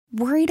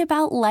Worried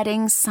about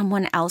letting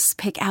someone else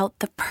pick out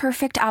the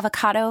perfect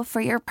avocado for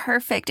your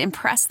perfect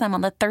impress them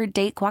on the third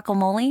date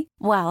guacamole?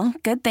 Well,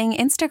 good thing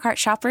Instacart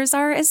shoppers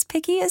are as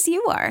picky as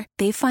you are.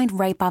 They find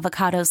ripe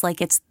avocados like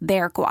it's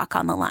their guac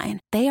on the line.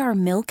 They are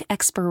milk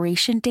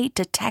expiration date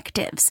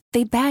detectives.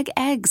 They bag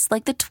eggs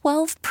like the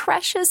 12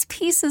 precious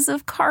pieces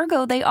of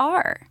cargo they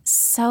are.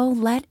 So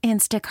let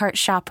Instacart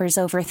shoppers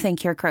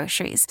overthink your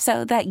groceries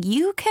so that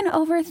you can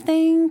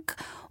overthink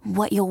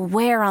what you'll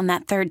wear on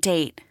that third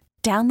date.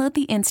 Download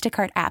the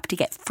Instacart app to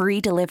get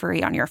free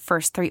delivery on your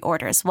first 3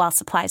 orders while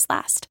supplies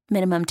last.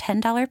 Minimum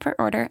 $10 per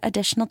order.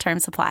 Additional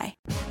terms apply.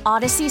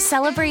 Odyssey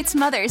celebrates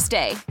Mother's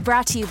Day,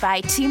 brought to you by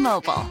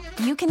T-Mobile.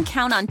 You can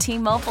count on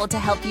T-Mobile to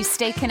help you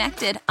stay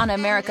connected on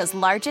America's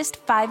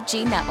largest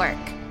 5G network.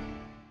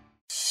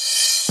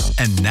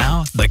 And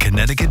now, the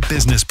Connecticut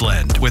Business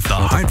Blend with the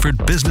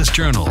Hartford Business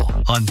Journal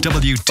on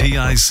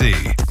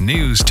WTIC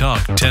News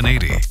Talk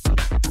 1080.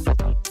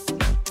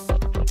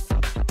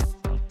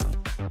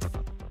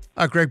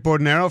 Greg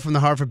Bordonaro from the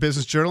Hartford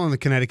Business Journal and the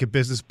Connecticut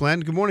Business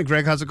Blend. Good morning,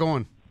 Greg. How's it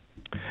going?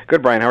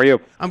 Good, Brian. How are you?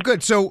 I'm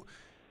good. So,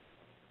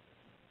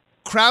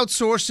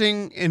 crowdsource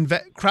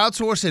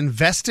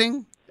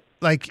investing,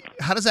 like,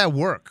 how does that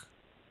work?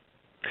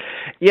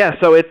 Yeah,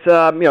 so it's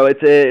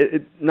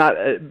it's not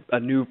a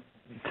new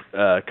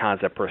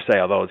concept per se,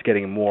 although it's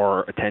getting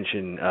more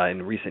attention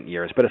in recent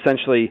years. But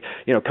essentially,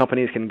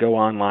 companies can go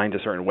online to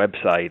certain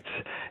websites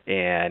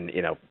and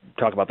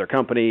talk about their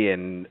company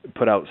and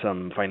put out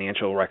some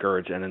financial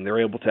records, and then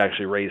they're able to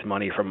actually raise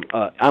money from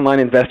online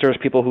investors,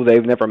 people who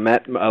they've never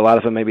met. A lot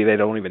of them maybe they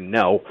don't even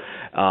know.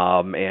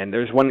 And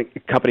there's one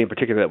company in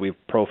particular that we've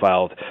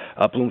profiled,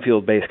 a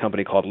Bloomfield-based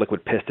company called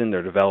Liquid Piston.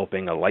 They're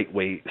developing a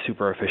lightweight,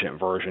 super efficient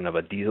version of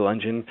a diesel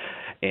engine.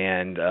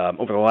 And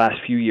over the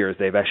last few years,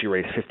 they've actually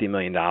raised $50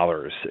 million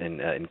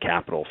in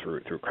capital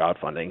through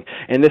crowdfunding.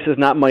 And this is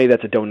not money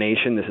that's a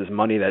donation. This is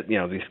money that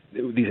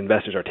these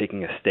investors are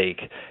taking a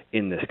stake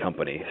in this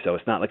company. So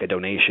it's not like a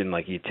donation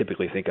like you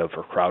typically think of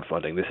for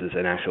crowdfunding. This is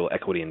an actual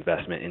equity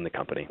investment in the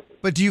company.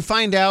 But do you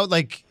find out,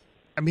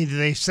 do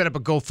they set up a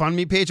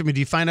GoFundMe page? Do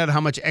you find out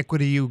how much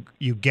equity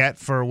you get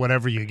for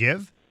whatever you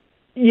give?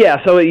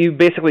 Yeah, so you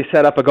basically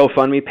set up a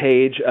GoFundMe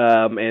page,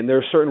 and there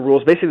are certain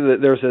rules. Basically,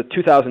 there's a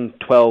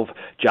 2012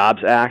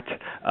 Jobs Act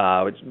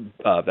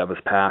that was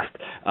passed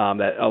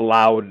that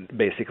allowed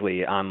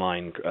basically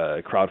online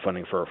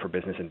crowdfunding for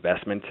business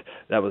investment.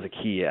 That was a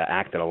key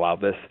act that allowed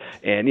this.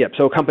 And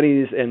so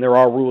companies, and there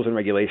are rules and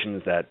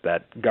regulations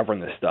that govern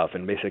this stuff,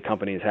 and basically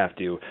companies have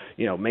to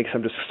make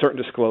some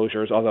certain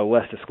disclosures, although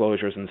less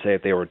disclosures than say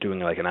if they were doing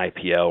like an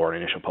IPO or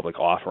an initial public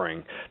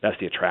offering. That's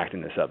the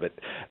attractiveness of it.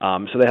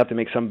 So they have to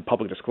make some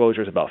public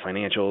disclosures about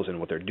financials and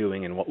what they're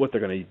doing and what they're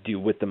going to do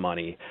with the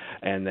money,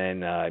 and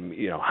then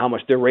how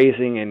much they're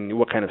raising and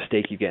what kind of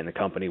stake you get in the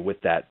company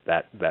with that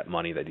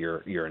money that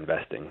you're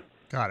investing.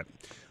 Got it.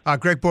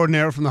 Greg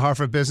Bordonaro from the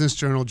Hartford Business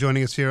Journal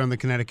joining us here on the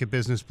Connecticut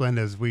Business Blend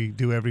as we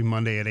do every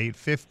Monday at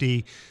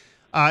 8:50.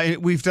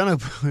 We've done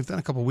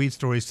a couple weed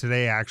stories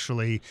today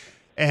actually,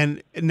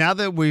 and now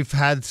that we've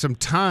had some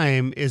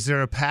time, is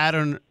there a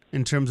pattern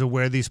in terms of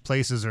where these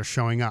places are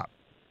showing up?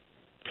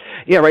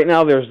 Yeah, right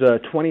now there's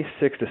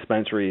 26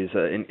 dispensaries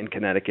in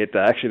Connecticut.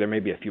 Actually, there may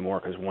be a few more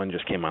because one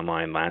just came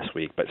online last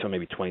week, but so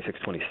maybe 26,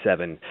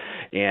 27.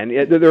 And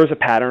there is a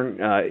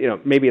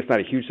pattern. Maybe it's not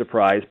a huge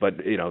surprise, but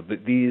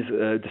these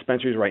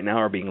dispensaries right now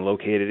are being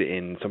located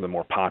in some of the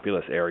more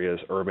populous areas,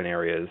 urban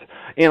areas,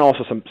 and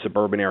also some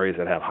suburban areas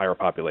that have higher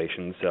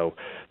populations. So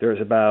there's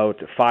about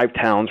 5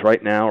 towns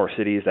right now, or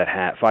cities that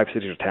have 5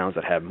 cities or towns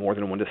that have more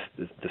than one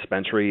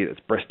dispensary. It's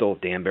Bristol,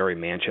 Danbury,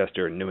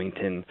 Manchester,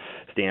 Newington,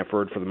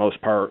 Stamford. For the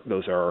most part,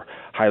 those are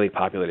highly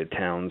populated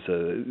towns.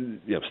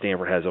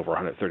 Stamford has over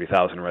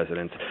 130,000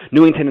 residents.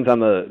 Newington is on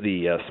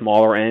the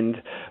smaller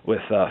end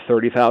with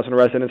 30,000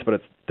 residents,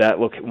 but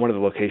one of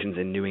the locations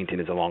in Newington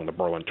is along the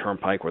Berlin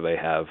Turnpike, where they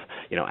have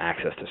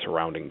access to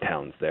surrounding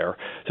towns there.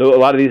 So a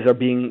lot of these are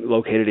being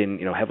located in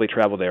heavily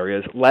traveled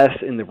areas, less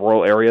in the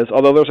rural areas.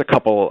 Although there's a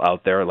couple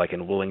out there, like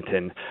in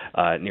Willington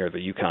near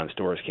the UConn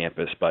Stores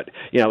campus. But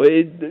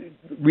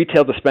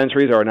retail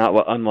dispensaries are not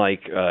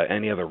unlike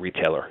any other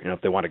retailer.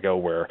 If they want to go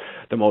where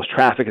the most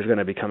traffic is going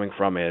to be coming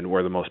from and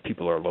where the most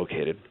people are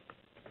located.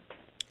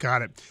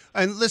 Got it.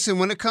 And listen,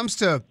 when it comes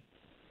to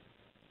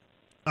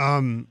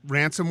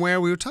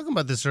ransomware, we were talking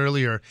about this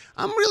earlier.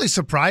 I'm really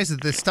surprised that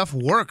this stuff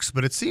works,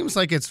 but it seems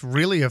like it's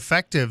really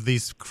effective.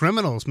 These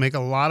criminals make a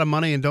lot of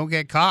money and don't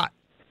get caught.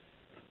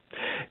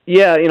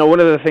 Yeah, one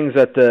of the things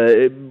that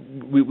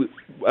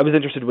I was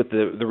interested with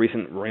the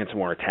recent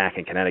ransomware attack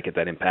in Connecticut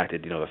that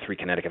impacted, the 3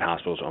 Connecticut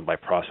hospitals owned by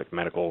Prospect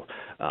Medical,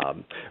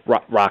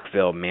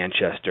 Rockville,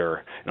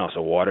 Manchester, and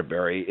also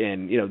Waterbury.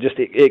 And, just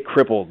it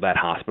crippled that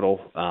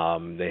hospital.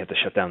 They had to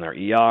shut down their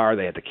ER.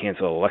 They had to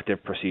cancel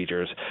elective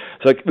procedures.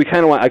 So I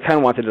kind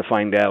of wanted to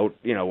find out,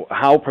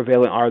 how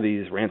prevalent are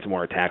these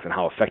ransomware attacks and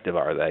how effective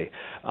are they?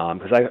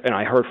 Because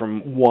I heard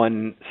from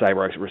one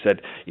cyber expert who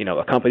said,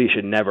 a company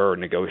should never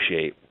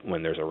negotiate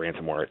when there's a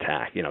ransomware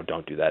attack.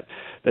 Don't do that.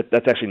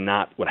 That's actually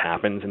not not what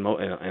happens in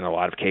a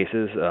lot of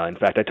cases. In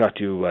fact, I talked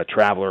to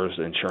Travelers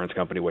Insurance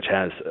Company, which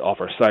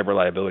offers cyber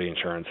liability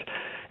insurance,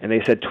 and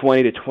they said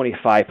 20 to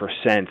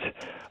 25%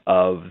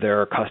 of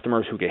their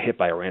customers who get hit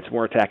by a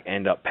ransomware attack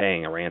end up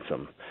paying a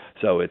ransom.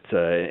 So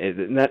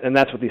and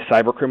that's what these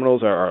cyber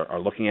criminals are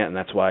looking at, and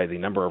that's why the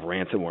number of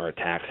ransomware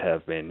attacks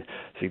have been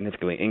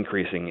significantly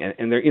increasing.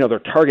 And they're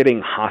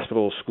targeting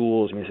hospitals,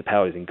 schools,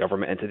 municipalities, and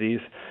government entities.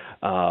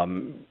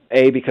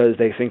 Because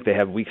they think they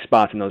have weak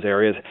spots in those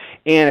areas,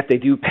 and if they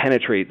do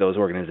penetrate those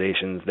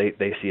organizations,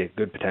 they see a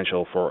good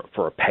potential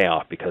for a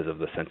payoff because of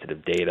the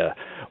sensitive data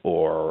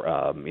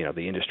or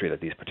the industry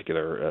that these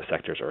particular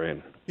sectors are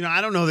in.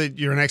 I don't know that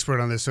you're an expert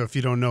on this, so if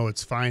you don't know,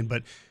 it's fine.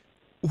 But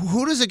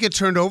who does it get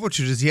turned over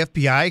to? Does the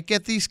FBI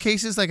get these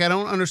cases? I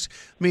don't understand.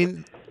 I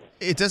mean,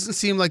 it doesn't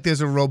seem like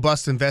there's a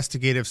robust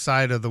investigative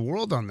side of the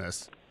world on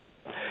this.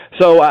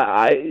 So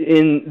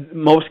in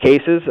most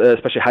cases,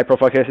 especially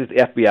high-profile cases, the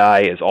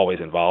FBI is always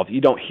involved.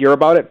 You don't hear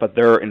about it, but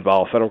they're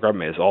involved. Federal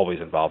government is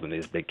always involved in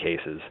these big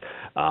cases.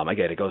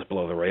 Again, it goes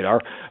below the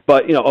radar.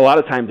 But, a lot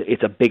of times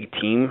it's a big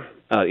team.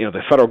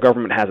 The federal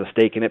government has a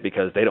stake in it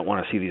because they don't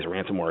want to see these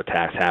ransomware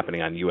attacks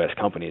happening on U.S.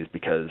 companies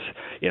because,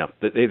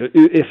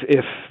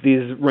 if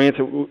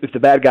the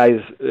bad guys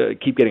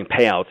keep getting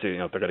payouts,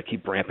 they're going to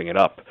keep ramping it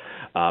up.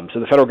 So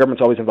the federal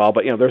government's always involved,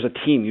 but there's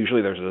a team.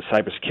 Usually, there's a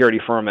cybersecurity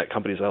firm that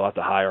companies will have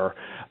to hire.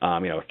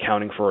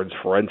 Accounting firms,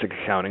 forensic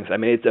accountings. I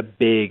mean, it's a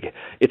big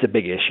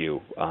issue.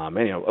 And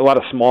a lot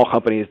of small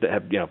companies that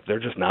have,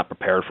 they're just not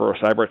prepared for a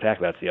cyber attack.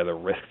 That's the other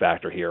risk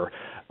factor here.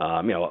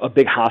 A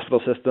big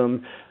hospital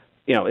system.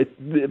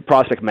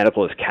 Prospect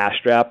Medical is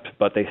cash-strapped,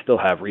 but they still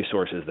have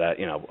resources that,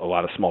 a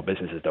lot of small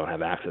businesses don't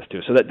have access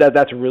to. So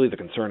that's really the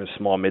concern of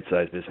small,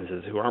 mid-sized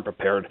businesses who aren't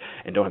prepared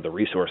and don't have the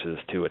resources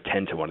to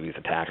attend to one of these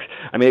attacks.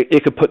 I mean,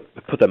 it could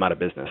put them out of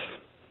business.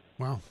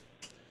 Wow.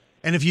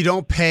 And if you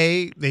don't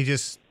pay, they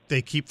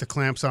keep the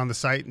clamps on the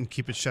site and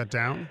keep it shut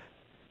down?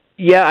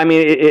 Yeah, I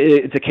mean,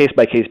 it's a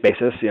case-by-case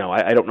basis.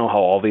 I don't know how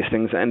all these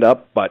things end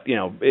up, but if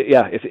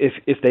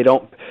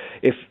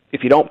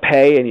you don't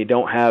pay and you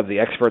don't have the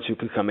experts who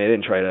could come in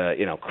and try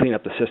to clean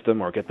up the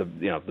system or get the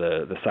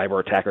cyber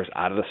attackers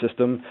out of the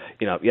system,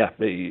 they're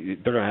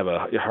going to have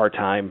a hard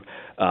time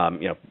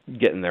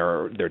getting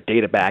their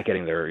data back,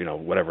 getting their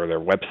whatever their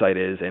website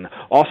is, and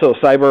also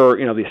these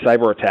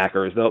cyber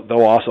attackers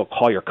they'll also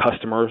call your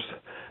customers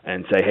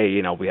and say,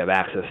 hey, we have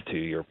access to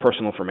your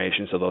personal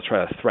information, so they'll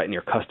try to threaten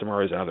your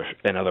customers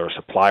and other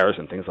suppliers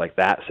and things like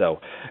that.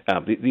 So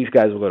these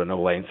guys will go to no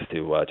lengths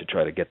to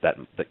try to get that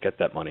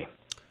money.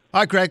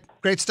 All right, Greg.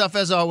 Great stuff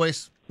as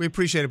always. We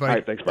appreciate it, buddy. All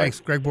right, thanks, Brian. Thanks,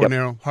 Greg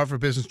Bordonaro, Yep. Hartford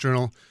Business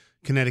Journal,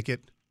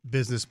 Connecticut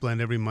Business Blend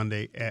every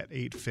Monday at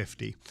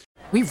 8:50.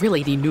 We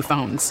really need new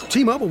phones.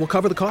 T-Mobile will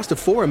cover the cost of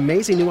 4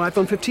 amazing new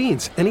iPhone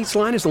 15s, and each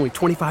line is only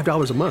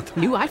 $25 a month.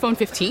 New iPhone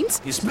 15s?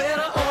 It's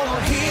better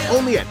over here.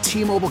 Only at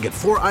T-Mobile, get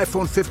 4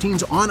 iPhone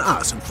 15s on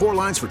us and 4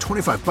 lines for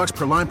 $25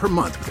 per line per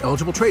month with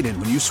eligible trade-in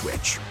when you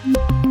switch.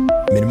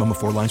 Minimum of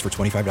 4 lines for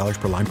 $25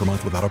 per line per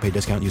month with autopay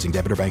discount using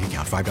debit or bank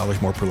account.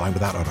 $5 more per line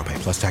without autopay,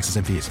 plus taxes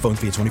and fees. Phone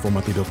fee at 24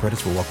 monthly bill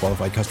credits for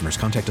well-qualified customers.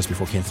 Contact us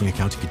before canceling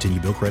account to continue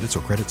bill credits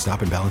or credit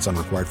stop and balance on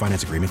required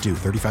finance agreement due.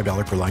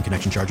 $35 per line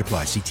connection charge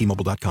applies. See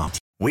T-Mobile.com.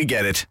 We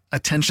get it.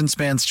 Attention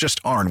spans just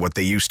aren't what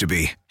they used to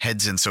be.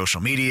 Heads in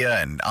social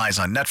media and eyes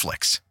on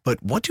Netflix.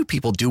 But what do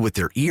people do with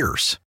their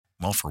ears?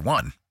 Well, for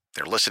one,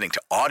 they're listening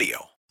to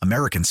audio.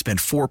 Americans spend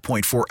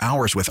 4.4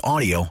 hours with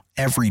audio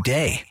every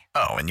day.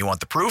 Oh, and you want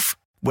the proof?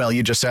 Well,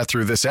 you just sat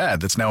through this ad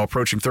that's now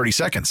approaching 30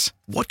 seconds.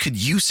 What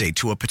could you say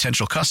to a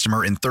potential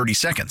customer in 30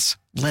 seconds?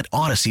 Let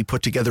Odyssey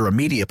put together a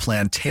media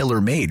plan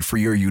tailor-made for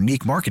your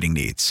unique marketing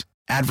needs.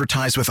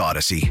 Advertise with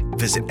Odyssey.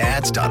 Visit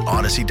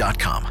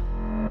ads.odyssey.com.